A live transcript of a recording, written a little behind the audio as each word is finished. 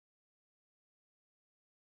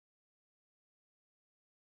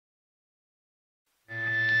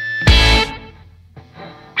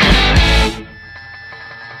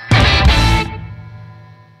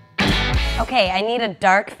Okay, I need a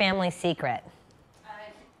dark family secret. A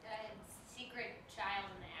secret child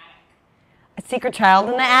in the attic. A secret child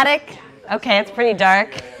in the attic? Okay, it's pretty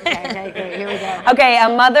dark. Okay, here we go. Okay, a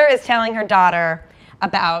mother is telling her daughter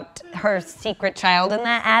about her secret child in the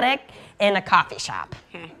attic in a coffee shop.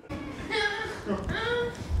 Okay.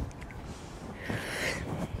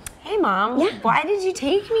 Hey, Mom. Yeah. Why did you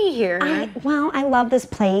take me here? Well, I love this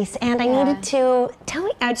place, and I needed to tell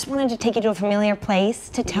you, I just wanted to take you to a familiar place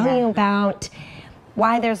to tell you about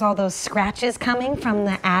why there's all those scratches coming from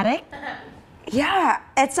the attic. Yeah,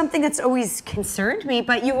 it's something that's always concerned me,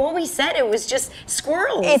 but you always said it was just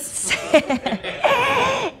squirrels.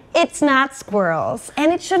 It's not squirrels,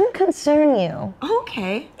 and it shouldn't concern you.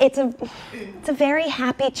 Okay. It's a very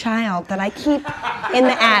happy child that I keep in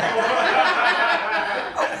the attic.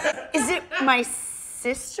 Is it my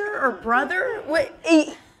sister or brother? What?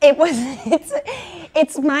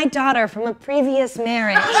 It's my daughter from a previous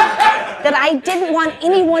marriage that I didn't want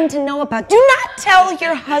anyone to know about. Do not tell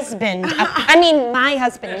your husband. I mean, my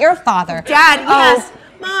husband, your father. Dad, yes.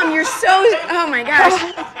 Mom, you're so, oh my gosh.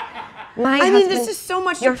 My I mean, husband, this is so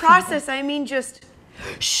much to your process. I mean, just,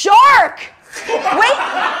 shark! Wait.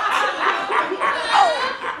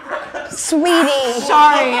 Sweetie.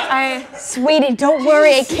 Sorry, Sweetie, don't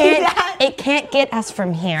worry. It see that? can't get us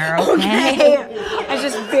from here, okay? Okay. I was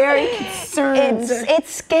just very concerned.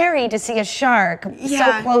 It's scary to see a shark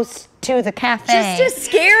Yeah. so close to the cafe. Just as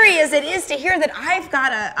scary as it is to hear that I've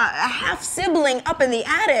got a half sibling up in the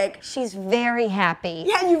attic. She's very happy.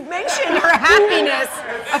 Yeah, you've mentioned her happiness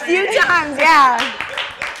a few times, yeah.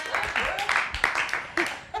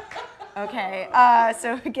 Okay,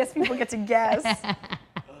 so I guess people get to guess.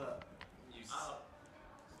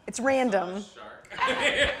 It's random.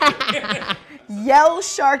 Yell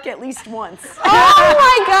shark at least once. Oh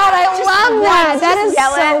my God, I love that. once, That just is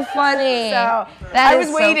yell so it. funny. So That I is was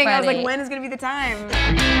so waiting. I was funny. like, when is going to be the time?